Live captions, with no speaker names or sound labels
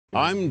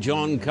I'm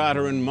John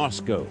Carter in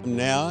Moscow.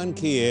 Now in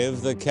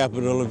Kiev, the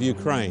capital of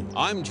Ukraine.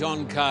 I'm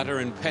John Carter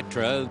in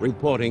Petra,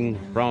 reporting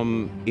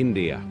from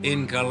India.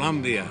 In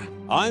Colombia.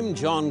 I'm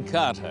John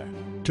Carter.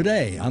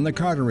 Today on the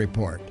Carter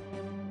Report,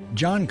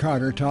 John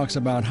Carter talks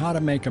about how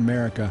to make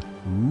America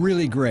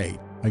really great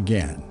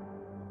again.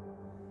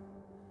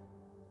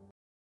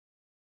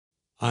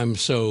 I'm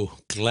so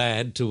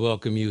glad to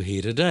welcome you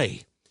here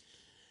today,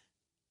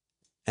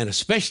 and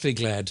especially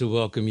glad to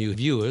welcome you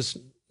viewers,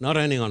 not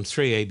only on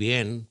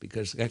 3ABN,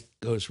 because that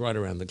goes right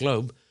around the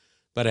globe,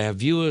 but our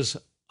viewers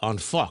on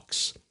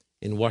Fox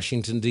in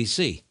Washington,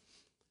 D.C.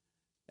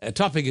 Our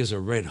topic is a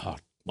red-hot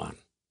one.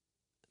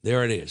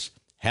 There it is.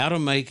 How to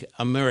make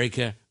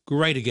America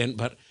great again,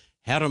 but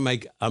how to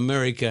make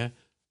America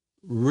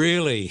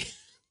really,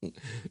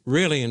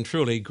 really and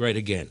truly great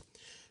again.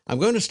 I'm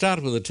going to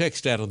start with a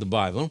text out of the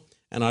Bible,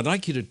 and I'd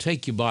like you to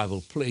take your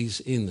Bible,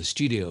 please, in the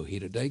studio here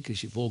today,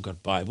 because you've all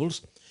got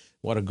Bibles.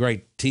 What a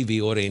great TV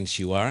audience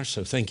you are,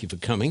 so thank you for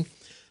coming.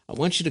 I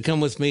want you to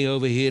come with me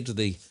over here to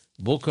the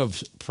book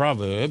of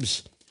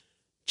Proverbs,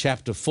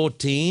 chapter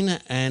 14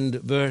 and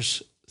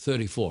verse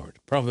 34.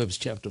 Proverbs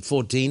chapter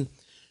 14,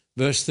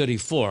 verse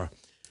 34.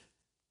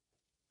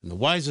 And the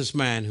wisest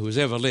man who has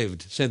ever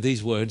lived said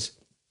these words,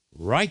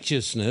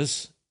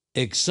 "Righteousness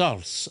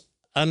exalts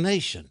a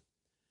nation,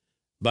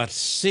 but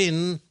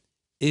sin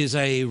is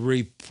a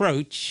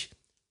reproach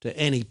to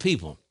any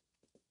people."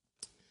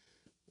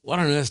 What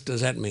on earth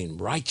does that mean?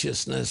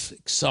 Righteousness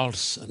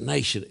exalts a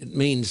nation. It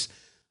means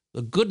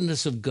the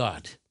goodness of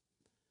God.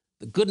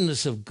 The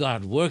goodness of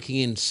God working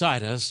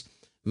inside us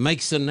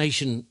makes the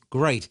nation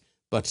great,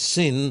 but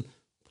sin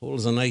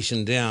pulls a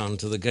nation down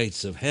to the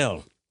gates of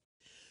hell.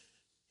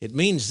 It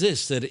means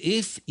this, that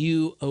if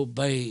you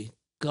obey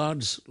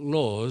God's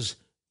laws,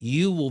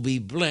 you will be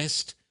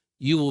blessed,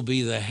 you will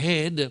be the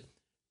head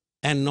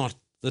and not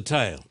the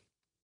tail.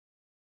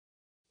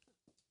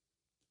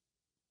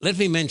 Let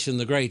me mention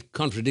the great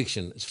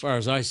contradiction as far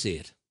as I see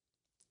it.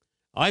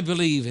 I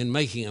believe in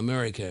making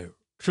America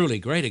truly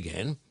great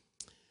again,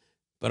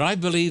 but I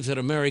believe that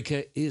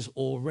America is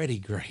already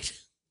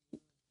great.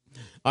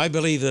 I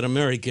believe that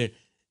America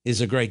is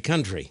a great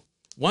country.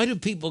 Why do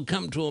people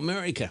come to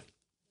America?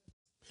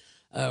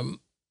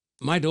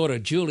 My daughter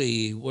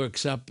Julie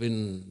works up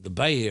in the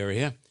Bay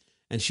Area,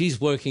 and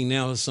she's working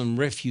now with some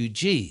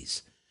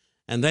refugees,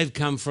 and they've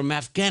come from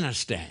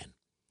Afghanistan.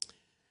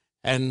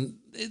 And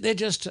they're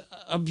just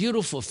a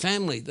beautiful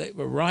family. They've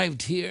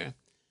arrived here.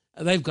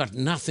 They've got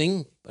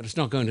nothing, but it's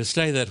not going to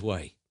stay that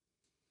way.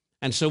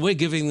 And so we're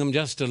giving them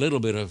just a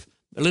little bit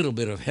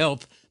of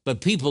help.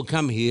 But people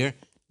come here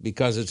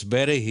because it's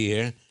better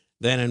here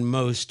than in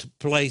most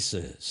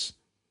places.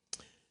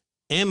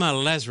 Emma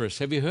Lazarus,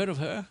 have you heard of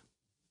her?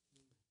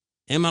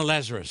 Emma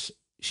Lazarus,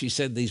 she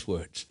said these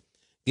words,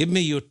 "Give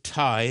me your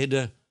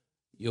tide,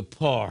 your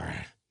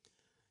pour,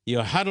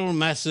 your huddled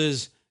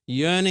masses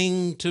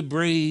yearning to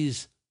breathe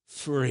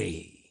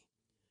free.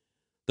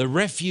 The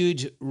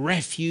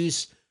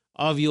refuse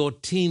of your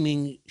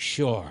teeming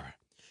shore.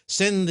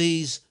 Send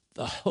these,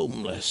 the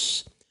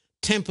homeless,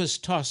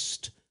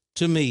 tempest-tossed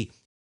to me.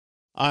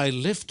 I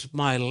lift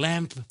my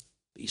lamp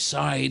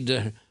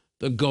beside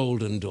the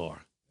golden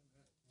door."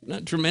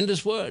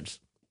 Tremendous words.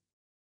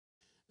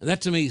 And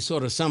that to me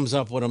sort of sums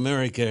up what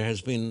America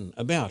has been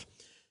about.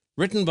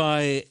 Written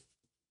by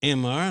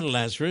Emma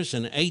Lazarus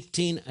in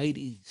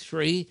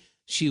 1883.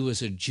 She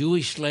was a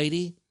Jewish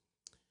lady.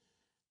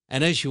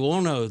 And as you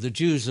all know, the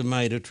Jews have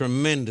made a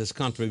tremendous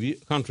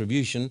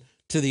contribution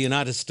to the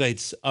United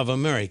States of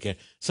America.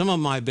 Some of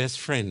my best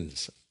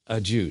friends are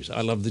Jews.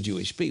 I love the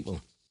Jewish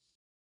people.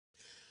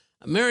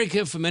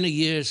 America for many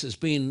years has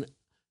been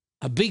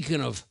a beacon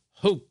of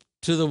hope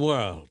to the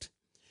world.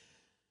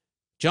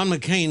 John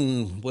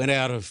McCain went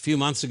out a few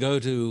months ago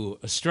to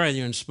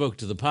Australia and spoke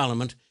to the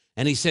Parliament,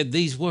 and he said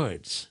these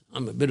words.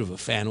 I'm a bit of a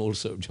fan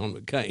also of John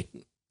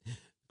McCain.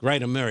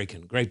 Great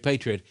American, great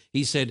patriot.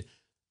 He said,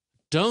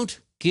 "Don't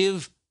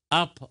give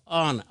up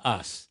on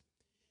us."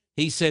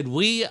 He said,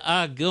 "We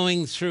are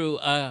going through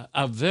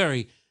a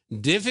very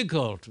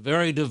difficult,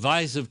 very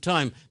divisive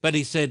time." But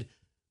he said,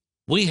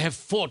 "We have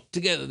fought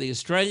together. The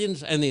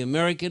Australians and the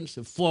Americans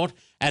have fought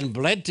and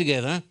bled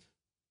together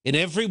in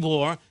every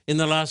war in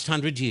the last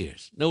 100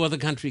 years. No other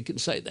country can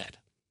say that."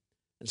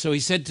 And so he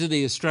said to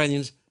the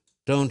Australians,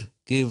 "Don't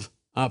give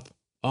up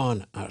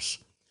on us."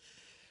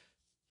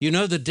 You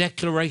know the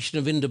Declaration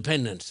of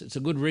Independence. It's a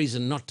good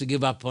reason not to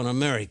give up on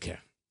America.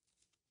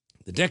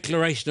 The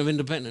Declaration of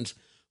Independence.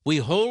 We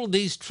hold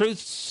these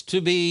truths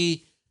to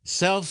be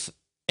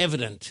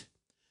self-evident,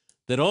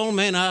 that all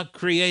men are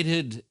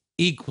created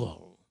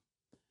equal.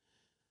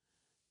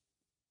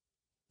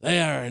 They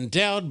are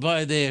endowed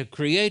by their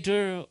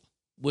Creator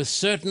with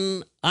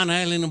certain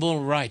unalienable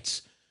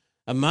rights.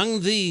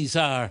 Among these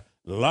are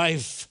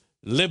life,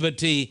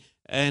 liberty,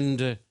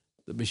 and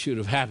the pursuit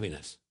of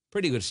happiness.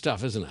 Pretty good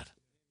stuff, isn't it?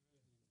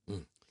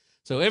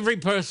 So every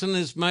person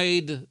is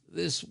made,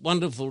 this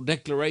wonderful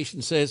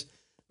declaration says,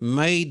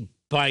 made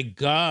by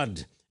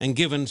God and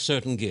given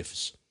certain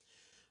gifts.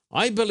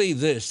 I believe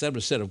this, that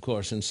was said, of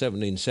course, in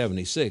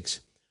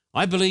 1776.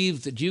 I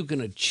believe that you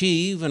can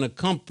achieve and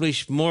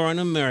accomplish more in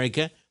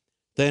America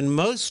than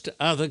most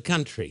other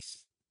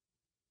countries.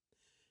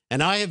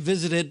 And I have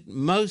visited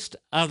most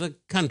other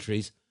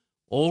countries,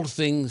 all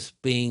things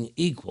being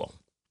equal.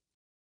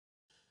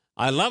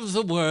 I love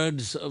the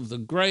words of the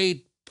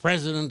great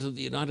President of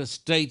the United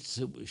States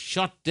who was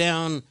shot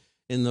down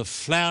in the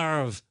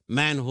flower of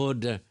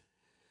manhood,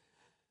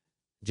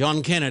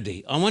 John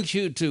Kennedy. I want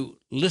you to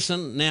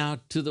listen now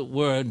to the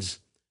words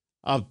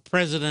of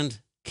President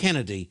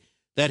Kennedy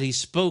that he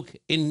spoke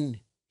in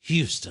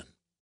Houston.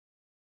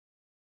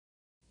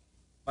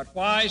 But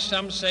why,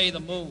 some say, the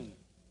moon?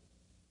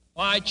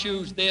 Why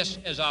choose this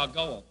as our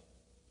goal?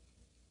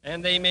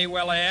 And they may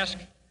well ask,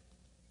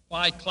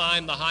 why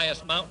climb the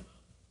highest mountain?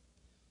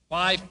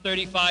 Why,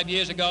 35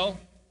 years ago,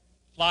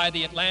 fly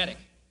the Atlantic?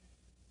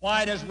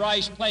 Why does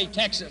Rice play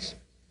Texas?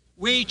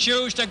 We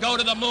choose to go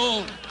to the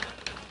moon.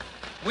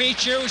 We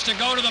choose to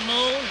go to the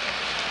moon.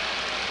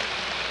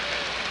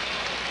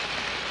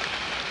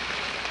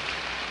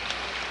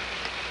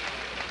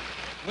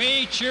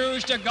 We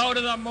choose to go to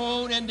the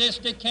moon in this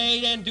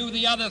decade and do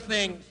the other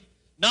things,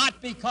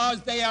 not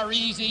because they are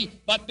easy,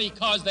 but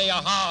because they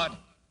are hard.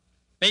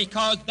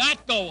 Because that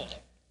goal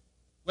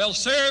will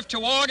serve to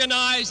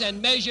organize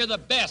and measure the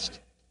best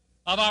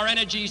of our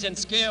energies and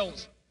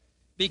skills.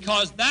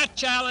 Because that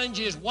challenge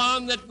is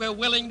one that we're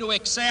willing to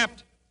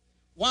accept,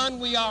 one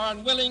we are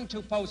unwilling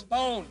to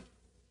postpone,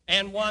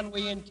 and one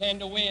we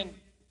intend to win,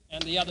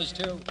 and the others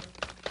too.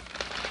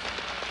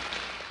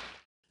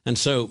 And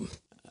so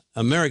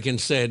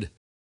Americans said,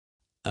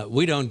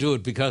 we don't do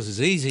it because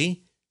it's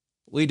easy.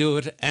 We do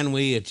it and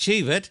we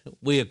achieve it.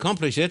 We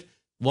accomplish it.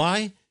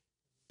 Why?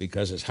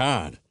 Because it's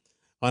hard.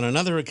 On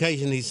another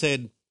occasion, he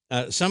said,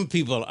 some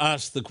people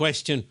ask the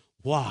question,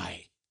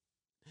 why?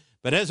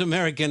 But as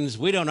Americans,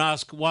 we don't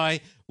ask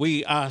why.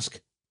 We ask,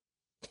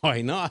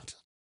 why not?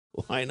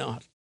 Why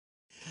not?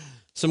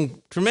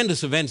 Some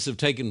tremendous events have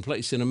taken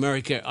place in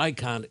America. I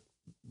can't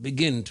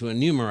begin to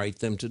enumerate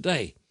them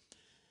today.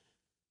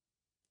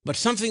 But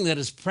something that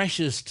is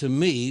precious to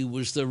me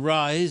was the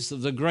rise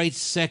of the great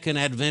Second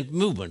Advent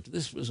movement.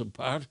 This was a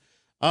part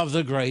of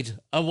the Great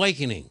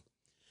Awakening,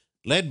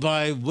 led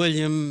by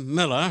William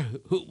Miller,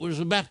 who was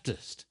a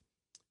Baptist,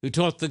 who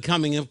taught the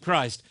coming of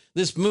Christ.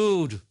 This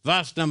moved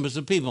vast numbers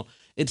of people.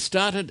 It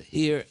started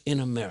here in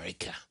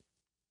America.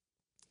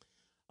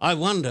 I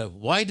wonder,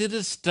 why did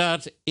it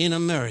start in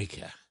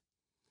America?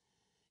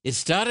 It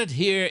started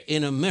here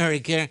in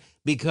America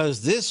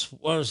because this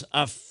was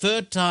a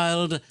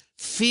fertile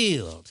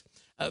field.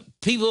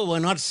 People were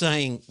not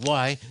saying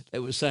why, they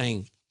were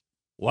saying,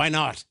 why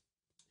not?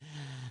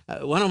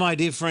 One of my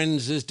dear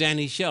friends is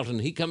Danny Shelton.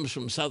 He comes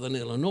from Southern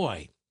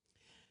Illinois.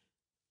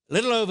 A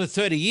little over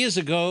 30 years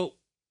ago,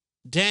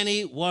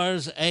 Danny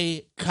was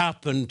a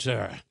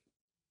carpenter.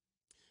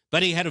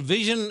 But he had a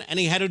vision and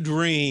he had a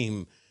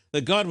dream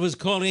that God was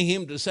calling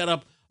him to set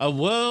up a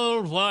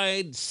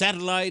worldwide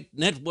satellite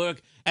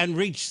network and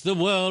reach the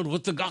world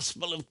with the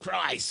gospel of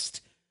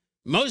Christ.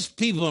 Most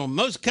people,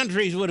 most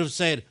countries would have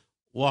said,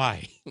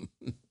 why?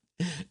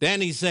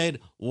 Danny said,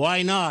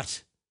 why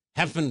not?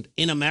 Happened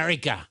in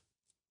America.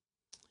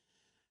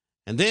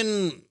 And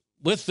then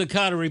with the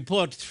Carter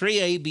Report,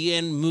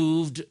 3ABN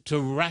moved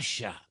to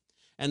Russia.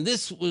 And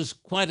this was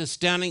quite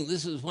astounding.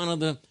 This is one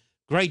of the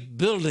great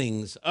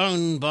buildings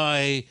owned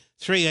by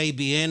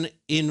 3ABN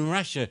in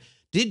Russia.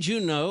 Did you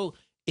know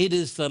it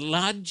is the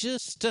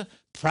largest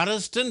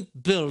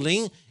Protestant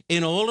building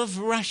in all of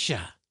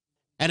Russia?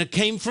 And it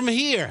came from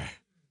here.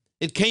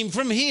 It came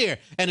from here.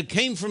 And it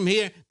came from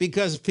here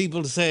because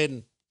people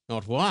said,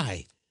 not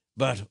why,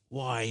 but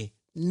why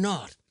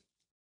not?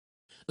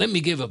 Let me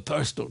give a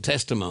personal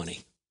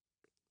testimony.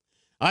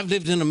 I've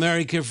lived in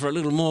America for a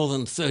little more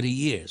than 30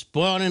 years,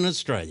 born in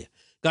Australia,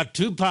 got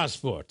two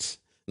passports,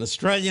 an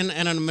Australian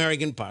and an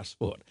American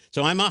passport.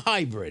 So I'm a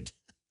hybrid.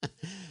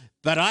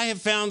 But I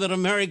have found that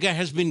America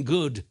has been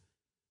good.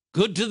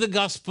 Good to the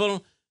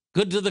gospel,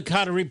 good to the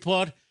Carter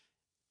Report,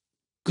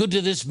 good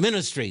to this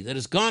ministry that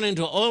has gone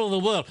into all of the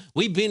world.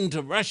 We've been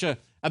to Russia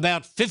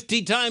about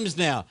 50 times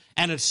now,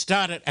 and it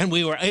started, and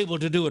we were able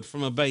to do it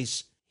from a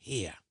base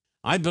here.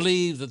 I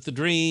believe that the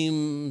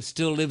dream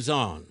still lives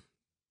on.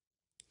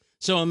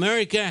 So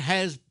America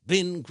has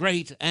been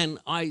great, and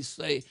I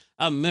say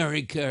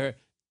America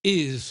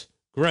is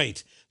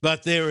great.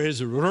 But there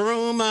is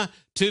room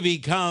to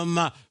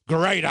become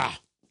greater.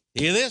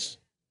 Hear this?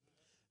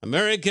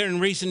 America in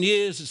recent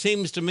years, it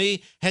seems to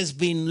me, has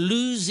been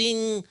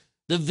losing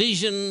the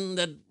vision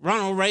that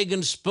Ronald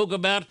Reagan spoke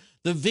about,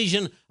 the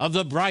vision of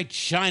the bright,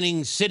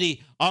 shining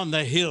city on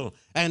the hill.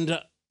 And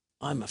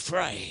I'm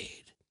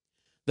afraid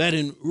that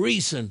in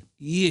recent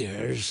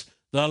years,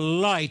 the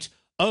light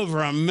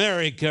over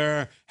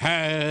America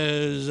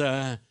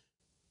has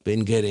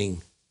been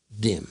getting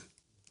dim.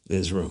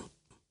 There's room.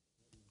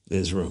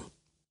 There's room.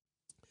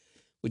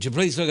 Would you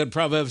please look at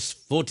Proverbs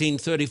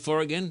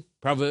 14:34 again?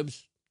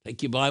 Proverbs,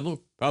 take your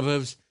Bible.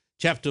 Proverbs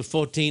chapter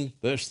 14,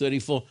 verse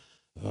 34.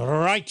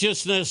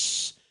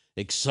 Righteousness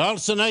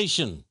exalts a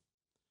nation,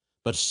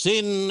 but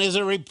sin is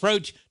a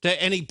reproach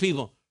to any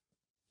people.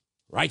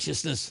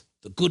 Righteousness,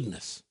 the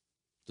goodness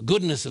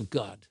of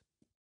God,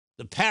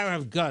 the power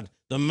of God,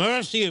 the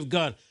mercy of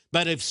God.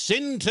 But if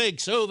sin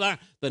takes over,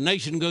 the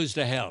nation goes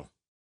to hell.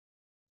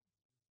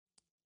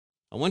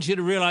 I want you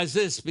to realize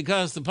this,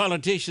 because the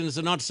politicians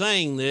are not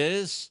saying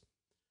this.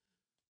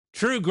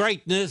 True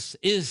greatness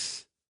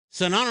is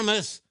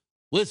synonymous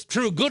with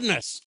true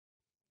goodness.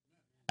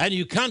 And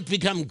you can't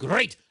become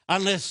great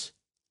unless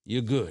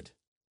you're good.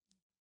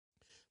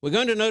 We're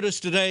going to notice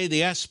today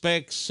the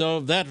aspects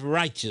of that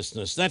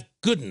righteousness, that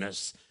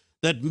goodness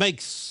that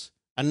makes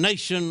a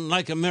nation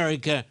like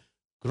America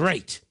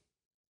great.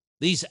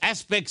 These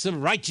aspects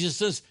of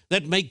righteousness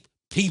that make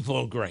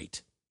people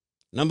great.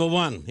 Number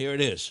one, here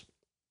it is.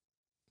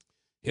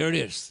 Here it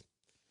is.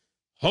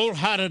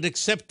 Wholehearted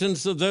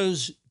acceptance of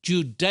those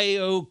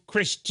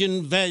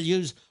Judeo-Christian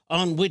values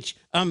on which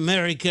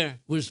America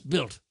was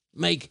built.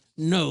 Make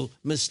no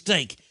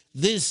mistake.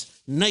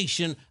 This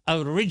nation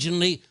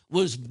originally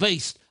was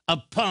based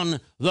upon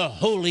the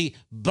Holy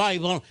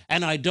Bible,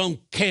 and I don't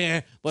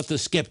care what the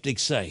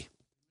skeptics say.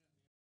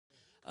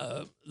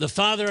 The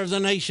father of the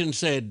nation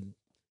said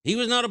he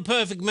was not a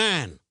perfect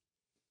man.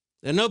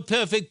 There are no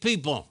perfect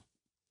people.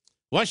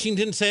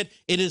 Washington said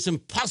it is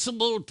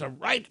impossible to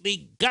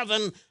rightly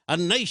govern a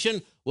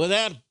nation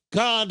without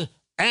God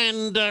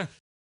and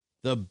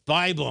the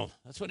Bible.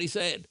 That's what he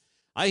said.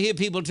 I hear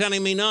people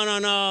telling me,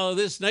 no,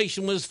 this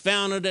nation was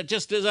founded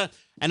just as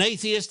an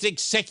atheistic,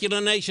 secular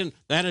nation.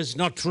 That is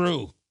not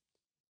true.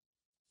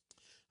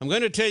 I'm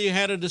going to tell you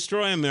how to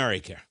destroy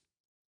America,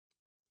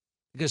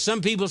 because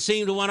some people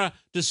seem to want to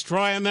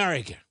destroy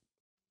America.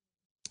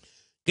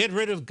 Get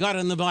rid of God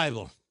in the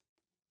Bible.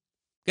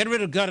 Get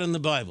rid of God in the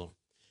Bible.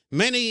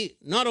 Many,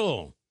 not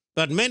all,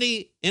 but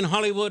many in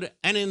Hollywood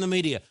and in the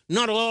media,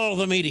 not all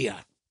the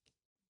media,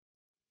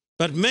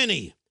 but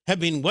many have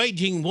been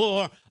waging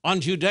war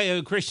on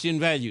Judeo-Christian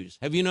values.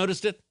 Have you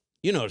noticed it?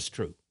 You know it's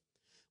true.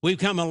 We've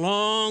come a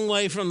long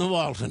way from the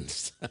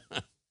Waltons.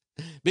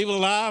 People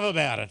laugh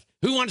about it.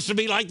 Who wants to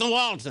be like the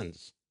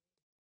Waltons?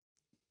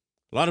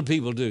 A lot of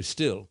people do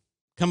still.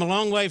 Come a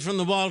long way from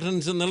the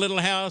Waltons and the Little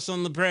House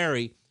on the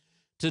Prairie.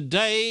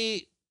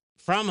 Today,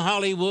 from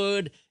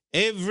Hollywood,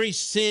 every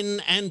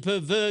sin and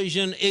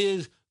perversion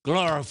is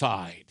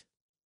glorified.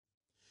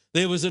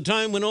 There was a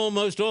time when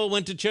almost all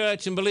went to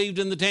church and believed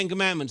in the Ten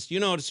Commandments. You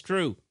know it's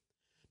true.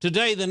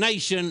 Today, the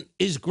nation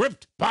is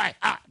gripped by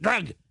a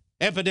drug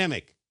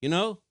epidemic. You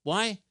know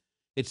why?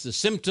 It's the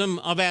symptom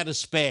of our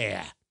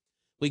despair.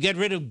 We get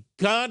rid of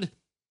God.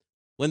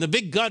 When the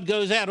big God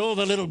goes out, all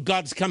the little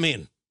gods come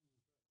in.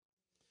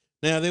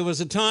 Now, there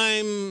was a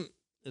time,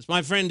 as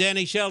my friend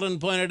Danny Sheldon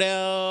pointed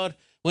out,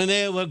 when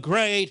there were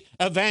great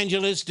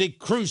evangelistic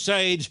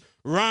crusades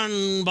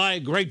run by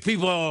great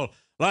people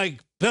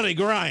like Billy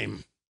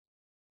Graham.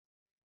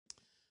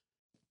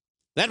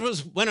 That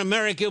was when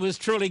America was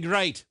truly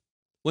great,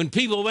 when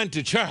people went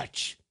to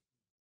church,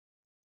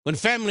 when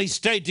families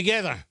stayed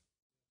together,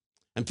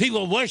 and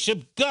people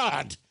worshiped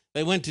God.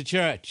 They went to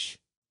church.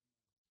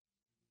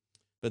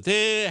 But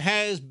there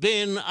has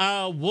been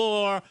a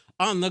war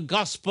on the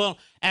gospel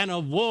and a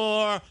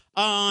war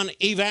on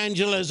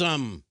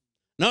evangelism,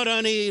 not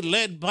only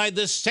led by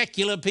the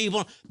secular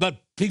people,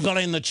 but people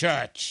in the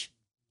church.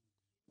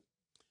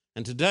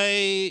 And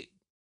today,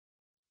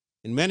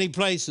 in many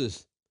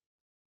places,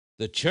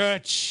 the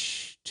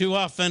church too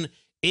often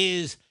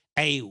is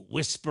a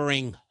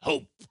whispering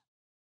hope.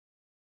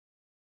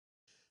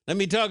 Let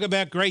me talk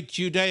about great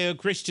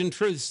Judeo-Christian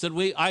truths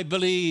that I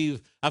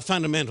believe are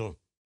fundamental.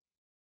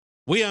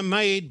 We are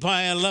made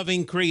by a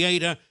loving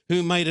Creator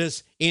who made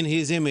us in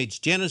His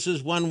image.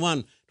 Genesis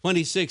 1:1,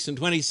 26 and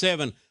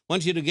 27. I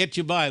want you to get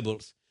your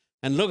Bibles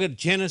and look at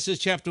Genesis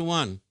chapter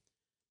 1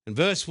 and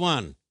verse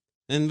 1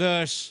 and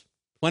verse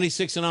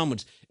 26 and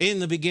onwards. In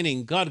the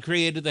beginning, God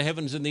created the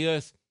heavens and the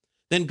earth.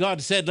 Then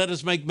God said, let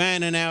us make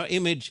man in our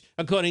image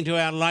according to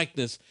our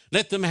likeness.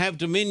 Let them have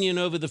dominion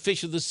over the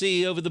fish of the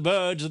sea, over the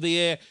birds of the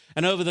air,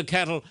 and over the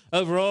cattle,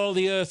 over all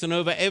the earth, and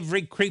over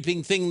every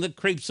creeping thing that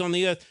creeps on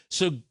the earth.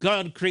 So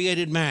God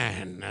created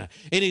man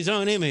in His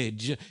own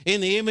image. In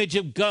the image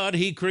of God,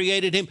 He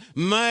created him.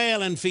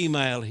 Male and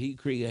female, He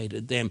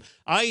created them.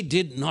 I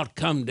did not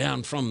come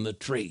down from the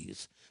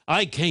trees.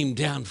 I came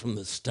down from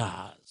the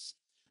stars.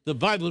 The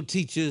Bible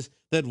teaches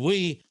that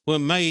we were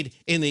made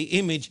in the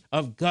image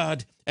of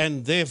God,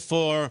 and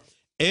therefore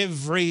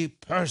every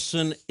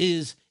person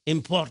is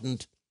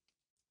important.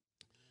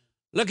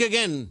 Look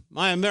again,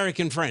 my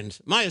American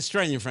friends, my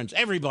Australian friends,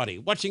 everybody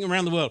watching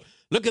around the world.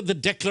 Look at the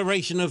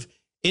Declaration of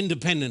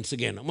Independence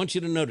again. I want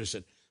you to notice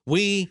it.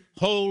 We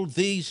hold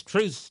these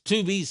truths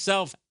to be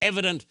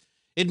self-evident.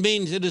 It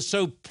means it is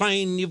so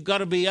plain you've got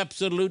to be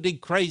absolutely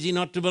crazy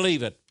not to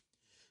believe it.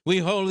 We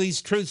hold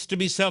these truths to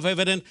be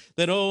self-evident,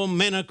 that all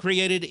men are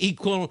created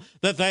equal,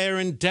 that they are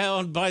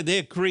endowed by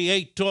their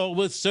Creator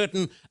with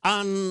certain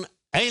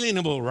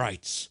unalienable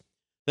rights,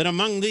 that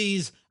among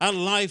these are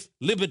life,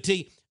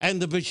 liberty,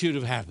 and the pursuit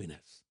of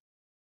happiness.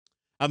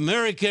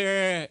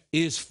 America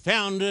is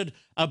founded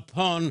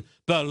upon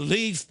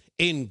belief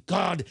in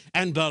God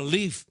and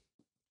belief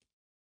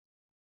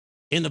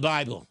in the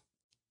Bible.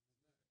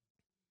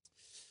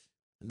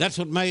 That's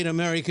what made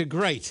America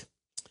great.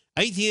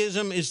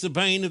 Atheism is the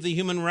bane of the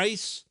human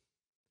race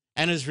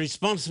and is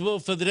responsible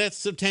for the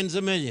deaths of tens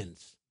of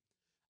millions.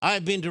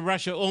 I've been to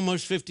Russia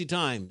almost 50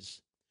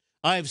 times.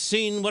 I've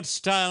seen what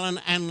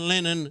Stalin and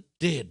Lenin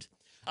did.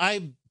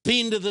 I've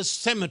been to the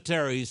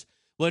cemeteries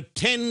where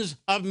tens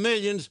of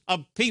millions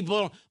of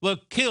people were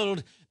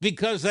killed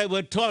because they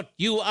were taught,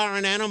 you are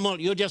an animal,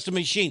 you're just a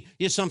machine,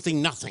 you're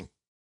something nothing.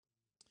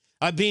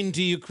 I've been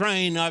to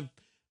Ukraine. I've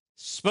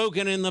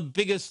spoken in the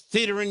biggest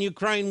theater in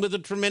Ukraine with a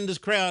tremendous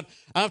crowd.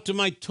 After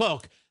my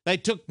talk, they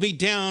took me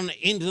down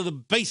into the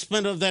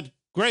basement of that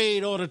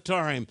great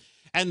auditorium,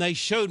 and they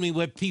showed me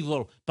where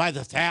people by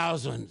the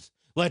thousands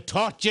were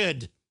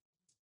tortured,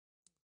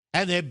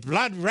 and their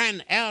blood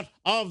ran out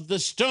of the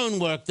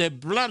stonework. Their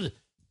blood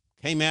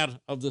came out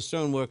of the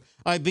stonework.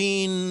 I've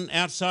been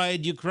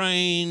outside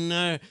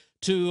Ukraine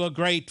to a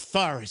great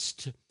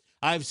forest.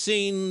 I've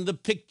seen the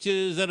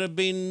pictures that have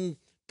been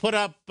put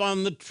up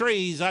on the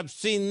trees. I've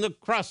seen the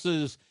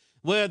crosses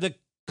where the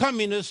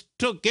communists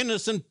took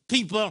innocent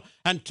people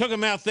and took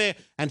them out there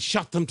and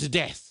shot them to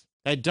death.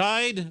 They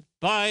died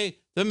by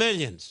the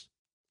millions.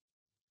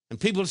 And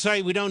people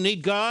say we don't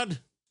need God.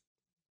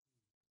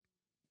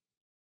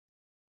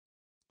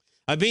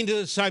 I've been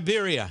to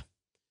Siberia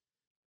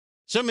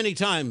so many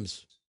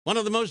times, one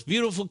of the most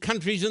beautiful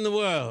countries in the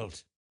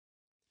world.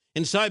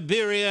 In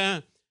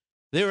Siberia,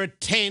 there are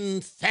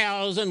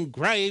 10,000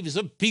 graves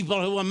of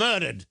people who were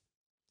murdered.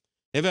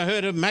 Ever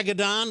heard of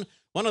Magadan?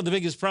 One of the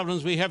biggest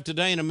problems we have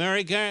today in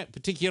America,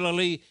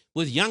 particularly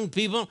with young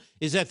people,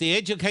 is that the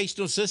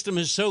educational system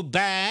is so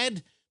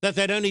bad that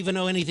they don't even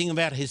know anything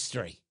about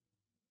history.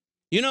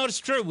 You know, it's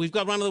true. We've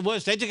got one of the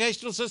worst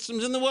educational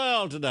systems in the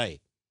world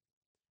today.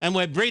 And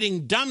we're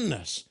breeding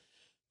dumbness.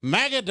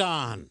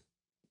 Magadan,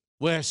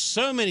 where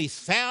so many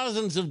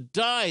thousands have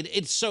died,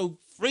 it's so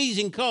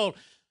freezing cold.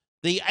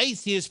 The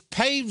atheists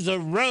paved the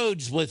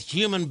roads with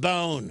human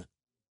bone.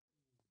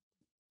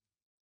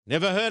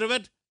 Never heard of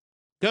it?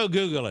 Go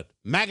Google it.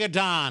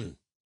 Magadan.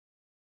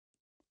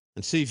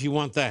 And see if you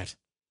want that.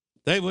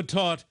 They were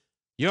taught,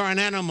 you're an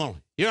animal,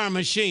 you're a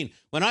machine.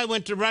 When I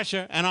went to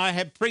Russia, and I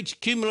have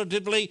preached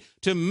cumulatively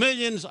to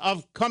millions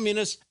of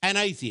communists and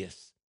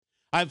atheists,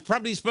 I've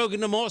probably spoken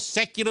to more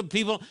secular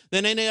people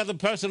than any other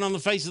person on the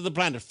face of the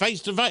planet,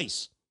 face to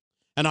face.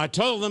 And I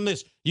told them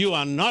this, you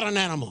are not an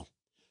animal.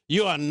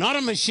 You are not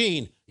a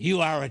machine.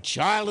 You are a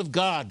child of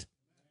God.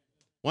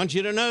 I want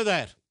you to know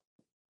that.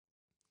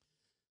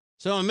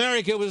 So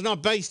America was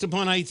not based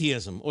upon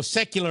atheism or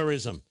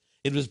secularism.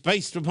 It was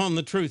based upon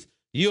the truth.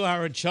 You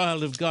are a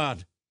child of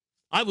God.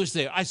 I was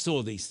there. I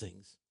saw these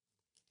things.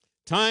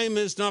 Time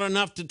is not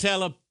enough to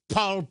tell a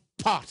Pol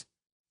Pot.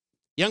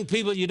 Young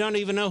people, you don't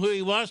even know who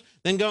he was?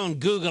 Then go and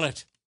Google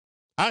it.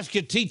 Ask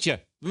your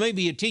teacher.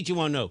 Maybe your teacher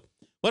won't know.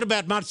 What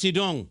about Mao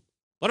Zedong?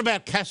 What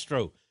about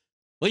Castro?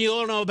 Well, you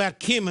all know about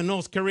Kim in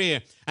North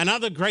Korea and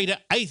other greater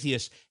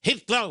atheists.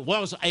 Hitler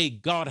was a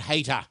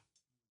God-hater.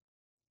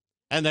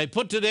 And they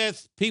put to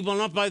death people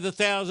not by the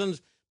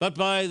thousands, but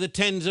by the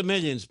tens of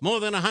millions, more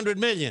than 100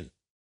 million.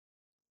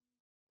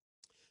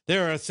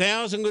 There are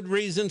 1,000 good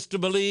reasons to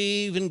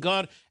believe in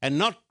God and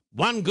not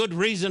one good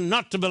reason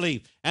not to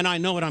believe. And I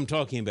know what I'm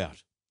talking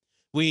about.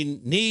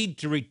 We need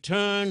to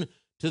return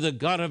to the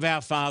God of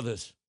our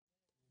fathers.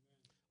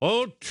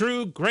 All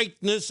true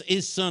greatness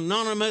is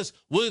synonymous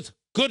with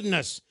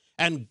goodness,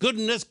 and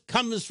goodness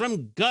comes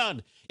from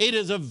God. It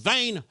is a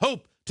vain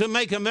hope to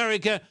make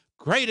America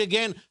great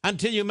again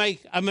until you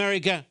make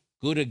America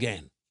good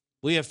again.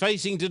 We are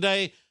facing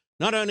today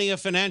not only a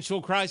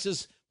financial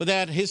crisis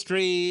without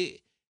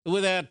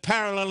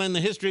parallel in the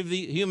history of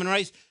the human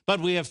race, but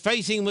we are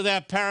facing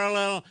without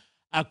parallel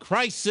a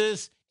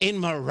crisis in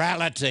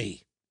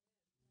morality.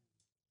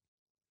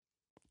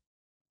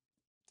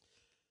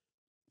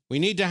 We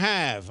need to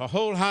have a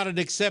wholehearted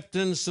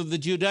acceptance of the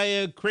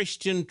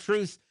Judeo-Christian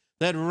truth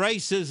that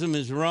racism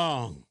is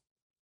wrong.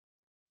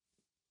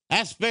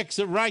 Aspects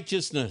of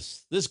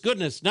righteousness, this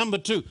goodness. Number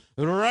 2,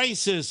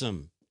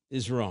 racism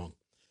is wrong.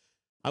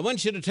 I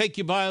want you to take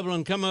your Bible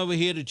and come over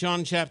here to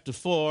John chapter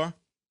 4.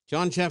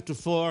 John chapter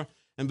 4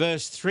 and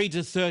verse 3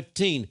 to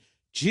 13.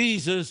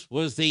 Jesus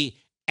was the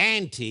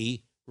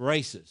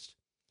anti-racist.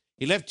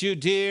 He left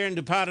Judea and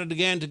departed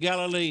again to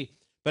Galilee,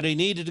 but he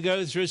needed to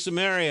go through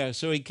Samaria.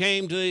 So he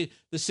came to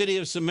the city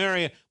of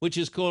Samaria, which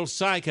is called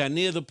Sychar,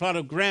 near the plot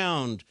of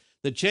ground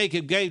that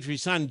Jacob gave to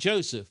his son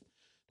Joseph.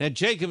 Now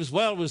Jacob's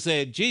well was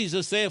there.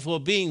 Jesus, therefore,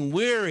 being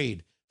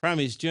wearied from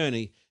his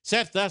journey,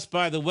 sat thus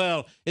by the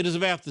well. It is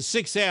about the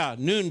 6th hour,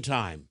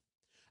 noontime.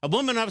 A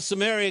woman of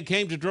Samaria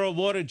came to draw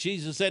water.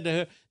 Jesus said to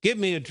her, give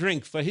me a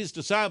drink, for his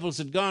disciples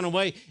had gone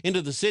away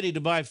into the city to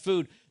buy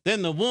food.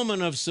 Then the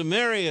woman of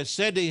Samaria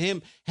said to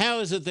him, how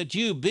is it that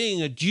you,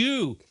 being a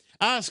Jew,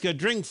 ask a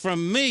drink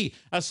from me,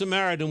 a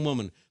Samaritan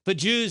woman? For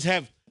Jews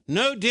have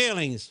no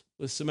dealings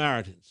with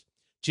Samaritans.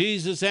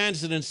 Jesus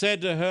answered and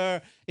said to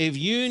her, if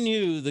you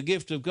knew the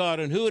gift of God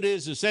and who it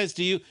is who says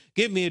to you,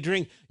 give me a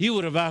drink, you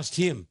would have asked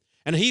him,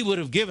 and he would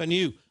have given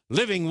you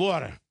living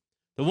water.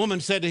 The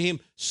woman said to him,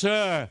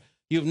 Sir,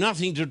 you've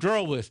nothing to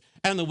draw with,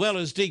 and the well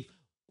is deep.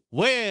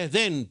 Where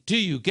then do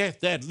you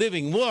get that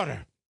living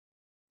water?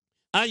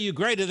 Are you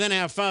greater than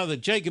our father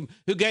Jacob,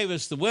 who gave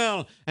us the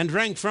well and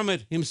drank from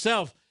it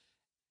himself,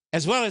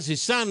 as well as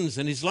his sons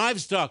and his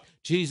livestock?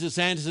 Jesus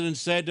answered and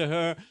said to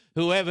her,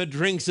 Whoever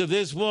drinks of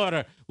this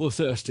water will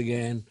thirst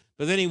again.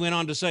 But then he went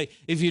on to say,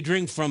 If you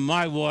drink from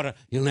my water,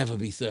 you'll never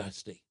be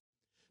thirsty.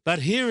 But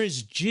here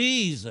is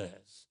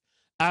Jesus,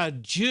 a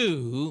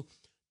Jew,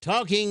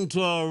 talking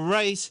to a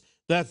race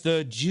that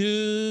the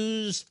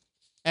Jews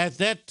at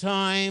that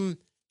time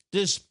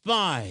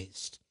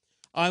despised.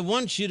 I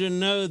want you to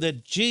know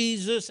that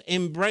Jesus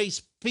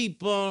embraced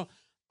people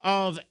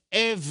of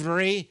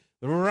every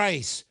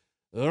race.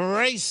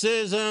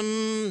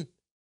 Racism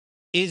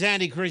is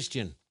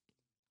anti-Christian.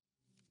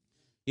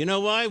 You know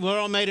why? We're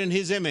all made in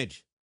his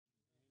image.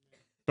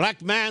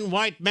 Black man,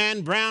 white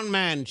man, brown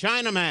man,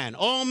 China man,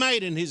 all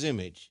made in his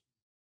image.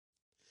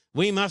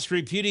 We must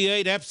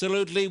repudiate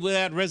absolutely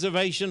without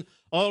reservation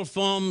all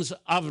forms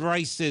of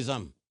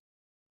racism.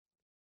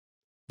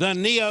 The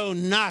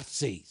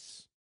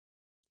neo-Nazis,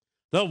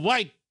 the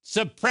white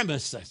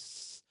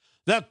supremacists,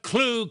 the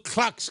Ku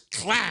Klux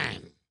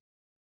Klan,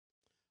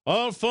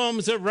 all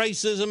forms of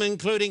racism,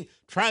 including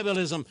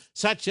tribalism,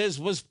 such as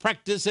was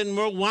practiced in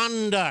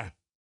Rwanda,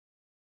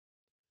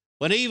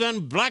 when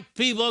even black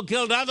people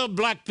killed other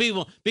black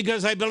people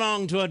because they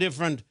belonged to a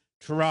different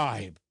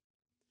tribe.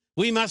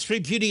 We must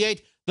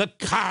repudiate the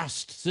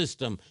caste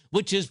system,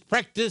 which is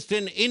practiced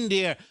in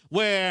India,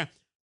 where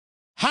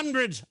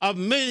hundreds of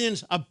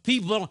millions of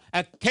people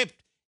are kept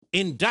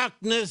in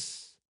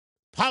darkness,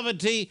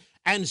 poverty,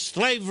 and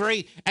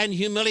slavery and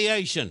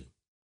humiliation.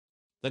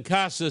 The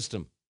caste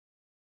system.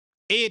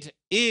 It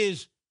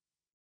is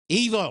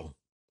evil.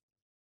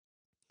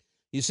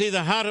 You see,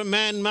 the heart of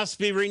man must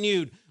be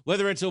renewed.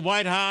 Whether it's a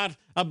white heart,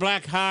 a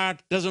black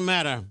heart, doesn't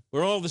matter.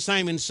 We're all the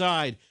same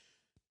inside.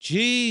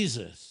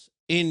 Jesus,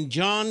 in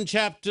John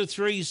chapter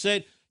 3,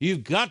 said,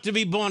 You've got to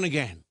be born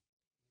again.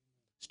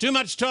 It's too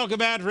much talk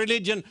about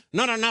religion,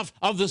 not enough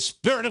of the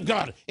Spirit of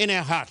God in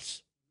our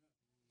hearts.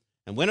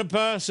 And when a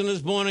person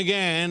is born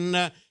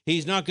again,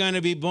 he's not going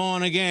to be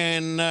born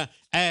again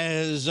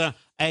as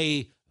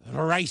a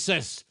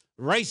racist.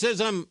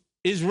 Racism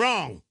is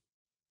wrong.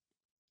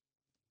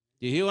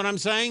 Do you hear what I'm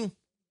saying?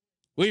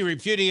 We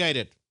repudiate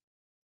it.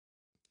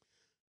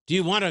 Do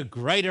you want a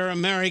greater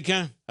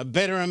America, a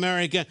better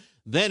America?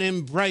 Then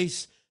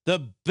embrace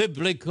the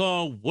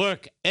biblical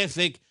work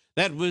ethic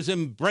that was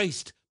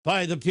embraced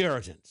by the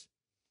Puritans.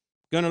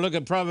 Going to look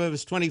at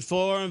Proverbs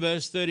 24,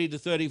 verse 30 to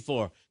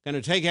 34. Going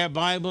to take our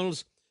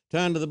Bibles,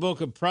 turn to the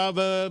book of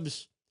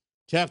Proverbs,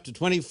 chapter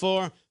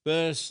 24,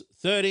 verse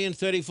 30 and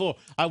 34.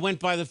 I went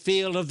by the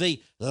field of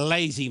the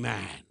lazy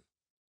man,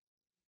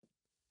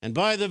 and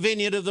by the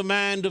vineyard of the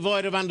man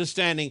devoid of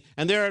understanding,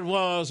 and there it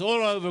was,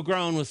 all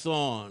overgrown with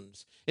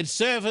thorns. Its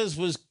surface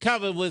was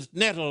covered with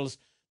nettles,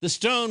 the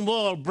stone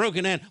wall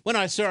broken in. When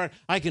I saw it,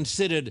 I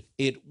considered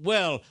it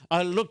well.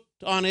 I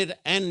looked on it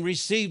and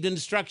received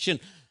instruction.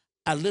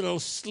 A little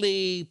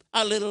sleep,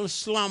 a little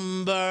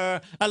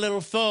slumber, a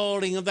little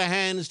folding of the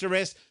hands to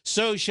rest.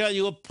 So shall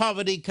your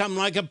poverty come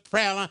like a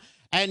prowler,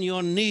 and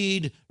your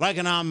need like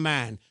an armed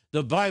man.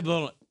 The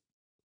Bible,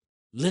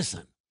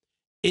 listen,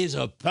 is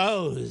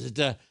opposed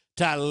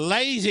to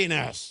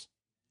laziness.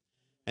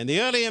 And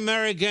the early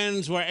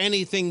Americans were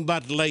anything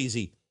but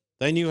lazy.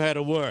 They knew how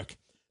to work.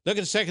 Look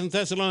at 2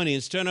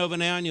 Thessalonians. Turn over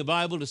now in your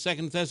Bible to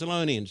 2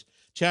 Thessalonians,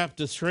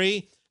 chapter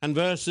 3, and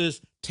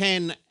verses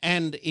 10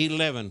 and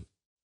 11.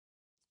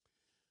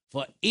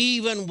 For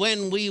even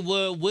when we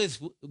were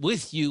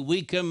with you,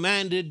 we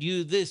commanded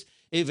you this,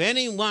 if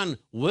anyone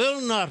will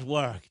not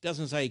work, it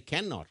doesn't say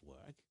cannot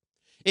work,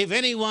 if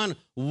anyone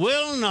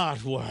will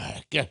not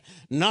work,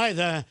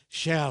 neither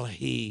shall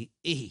he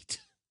eat.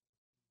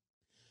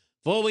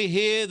 For we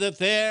hear that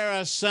there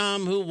are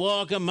some who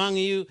walk among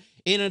you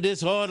in a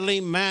disorderly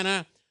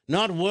manner,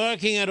 not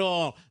working at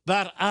all,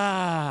 but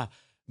are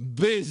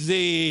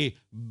busy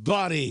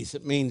bodies.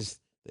 It means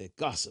they're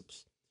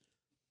gossips.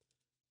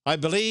 I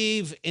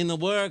believe in the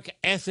work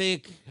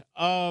ethic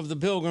of the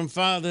Pilgrim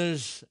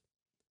Fathers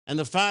and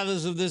the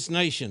fathers of this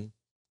nation,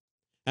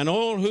 and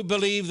all who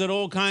believe that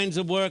all kinds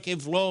of work,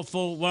 if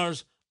lawful,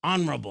 was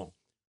honorable.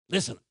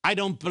 Listen, I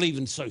don't believe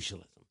in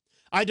socialism.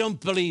 I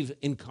don't believe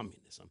in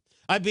communism.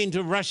 I've been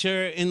to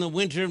Russia in the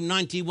winter of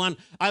 91.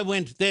 I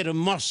went there to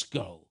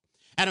Moscow,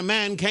 and a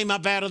man came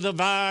up out of the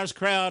vast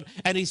crowd,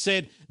 and he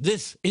said,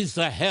 this is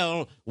the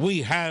hell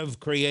we have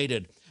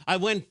created. I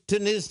went to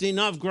Nizhny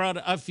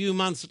Novgorod a few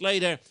months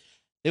later.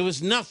 There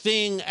was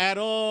nothing at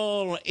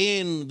all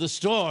in the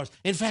stores.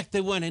 In fact,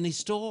 there weren't any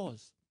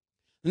stores.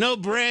 No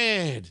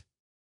bread.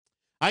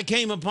 I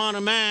came upon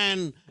a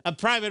man, a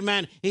private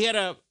man. He had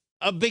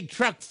a big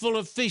truck full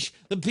of fish.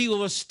 The people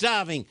were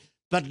starving,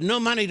 but no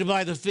money to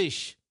buy the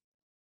fish.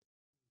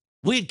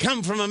 We'd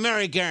come from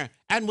America,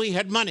 and we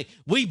had money.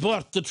 We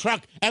bought the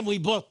truck, and we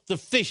bought the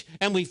fish,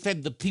 and we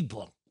fed the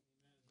people.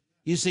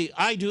 You see,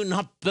 I do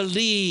not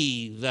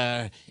believe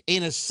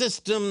in a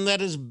system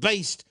that is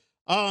based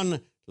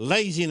on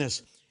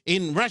laziness.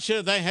 In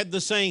Russia, they had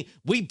the saying,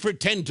 we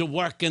pretend to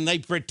work and they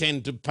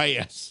pretend to pay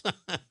us.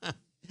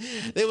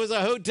 There was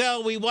a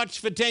hotel we watched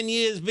for 10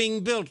 years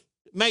being built,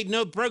 made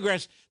no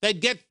progress. They'd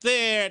get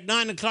there at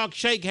 9 o'clock,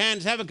 shake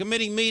hands, have a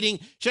committee meeting,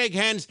 shake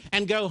hands,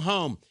 and go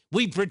home.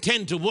 We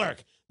pretend to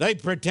work. They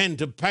pretend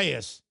to pay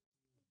us.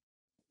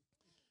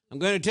 I'm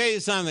going to tell you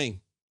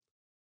something.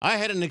 I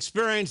had an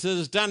experience that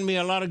has done me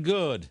a lot of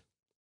good.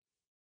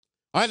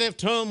 I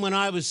left home when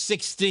I was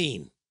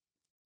 16.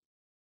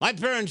 My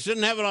parents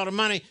didn't have a lot of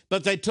money,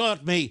 but they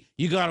taught me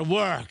you got to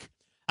work.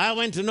 I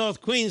went to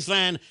North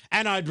Queensland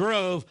and I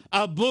drove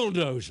a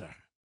bulldozer.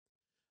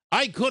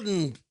 I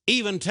couldn't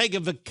even take a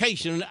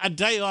vacation, a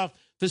day off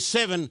for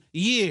 7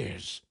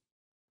 years.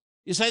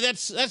 You say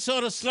that's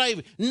sort of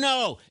slavery.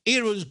 No,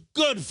 it was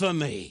good for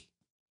me.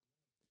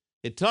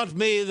 It taught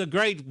me the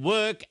great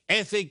work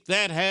ethic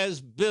that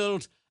has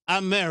built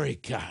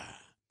America.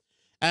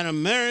 And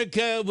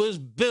America was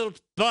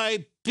built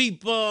by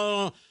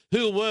people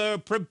who were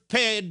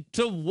prepared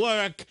to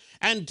work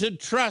and to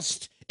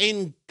trust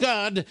in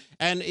God.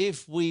 And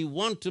if we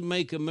want to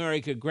make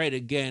America great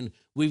again,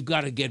 we've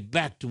got to get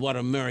back to what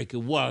America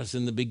was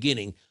in the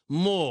beginning.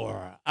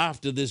 More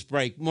after this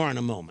break, more in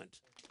a moment.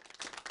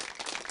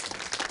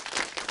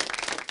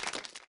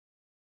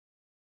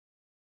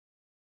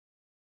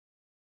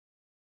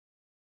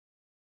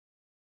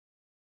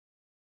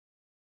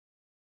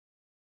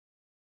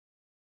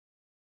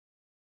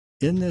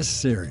 In this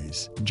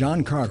series,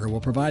 John Carter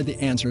will provide the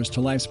answers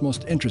to life's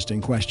most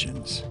interesting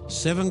questions.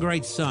 7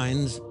 great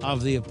signs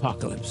of the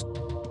apocalypse.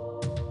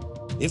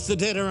 If the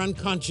dead are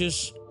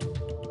unconscious,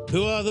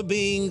 who are the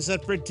beings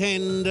that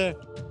pretend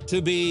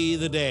to be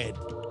the dead?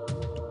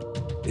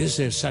 Is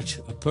there such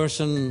a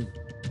person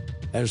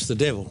as the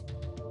devil?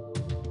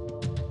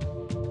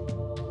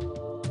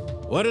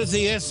 What is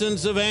the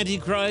essence of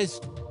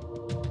Antichrist?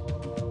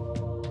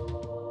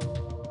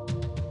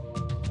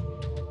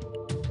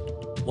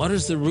 What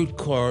is the root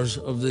cause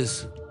of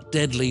this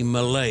deadly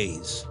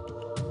malaise?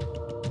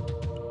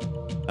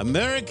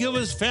 America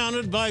was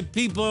founded by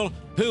people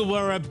who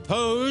were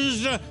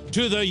opposed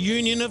to the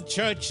union of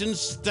church and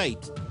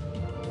state.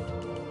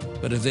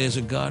 But if there's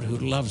a God who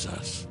loves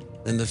us,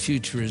 then the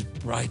future is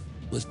bright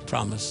with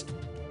promise.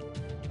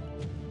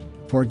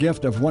 For a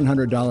gift of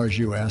 $100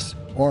 US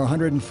or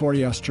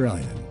 140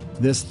 Australian,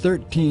 this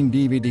 13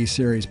 DVD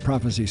series,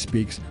 Prophecy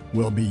Speaks,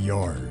 will be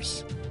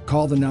yours.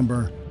 Call the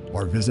number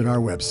or visit our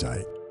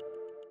website.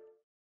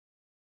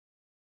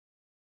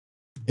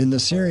 In the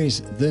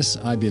series, This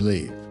I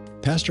Believe,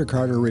 Pastor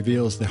Carter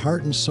reveals the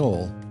heart and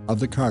soul of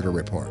the Carter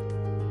Report.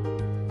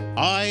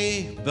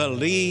 I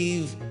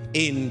believe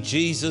in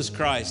Jesus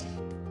Christ.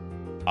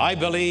 I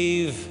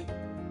believe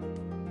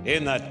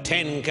in the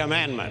 10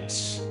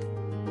 Commandments.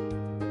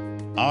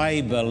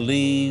 I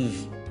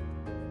believe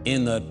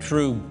in the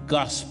true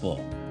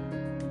gospel.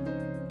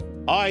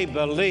 I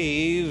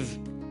believe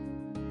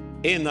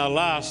in the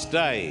last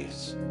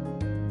days.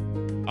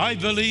 I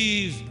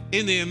believe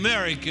in the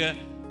America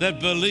that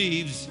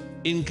believes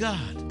in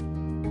God.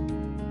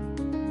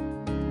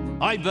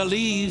 I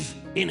believe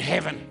in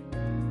heaven.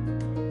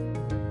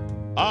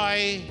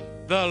 I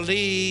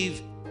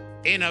believe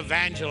in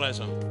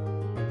evangelism.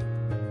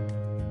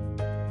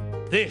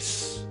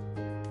 This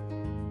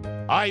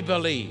I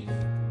believe.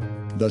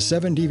 The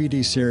 7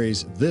 DVD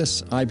series,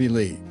 This I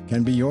Believe,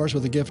 can be yours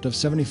with a gift of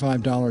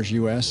 $75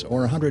 US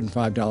or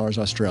 $105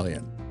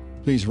 Australian.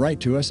 Please write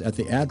to us at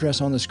the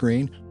address on the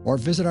screen or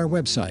visit our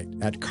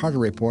website at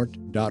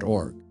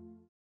carterreport.org.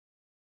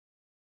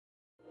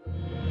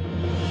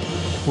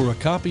 For a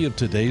copy of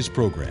today's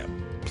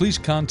program, please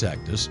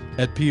contact us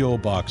at P.O.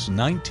 Box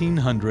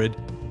 1900,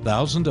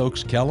 Thousand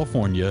Oaks,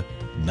 California,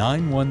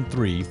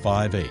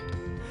 91358.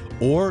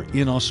 Or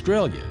in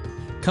Australia,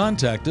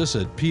 contact us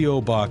at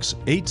P.O. Box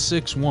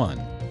 861,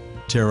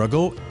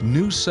 Terrigal,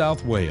 New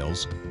South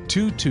Wales,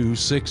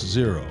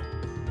 2260.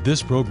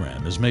 This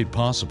program is made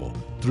possible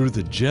through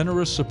the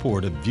generous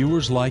support of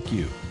viewers like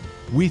you.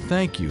 We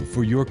thank you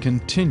for your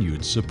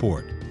continued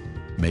support.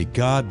 May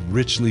God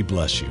richly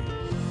bless you.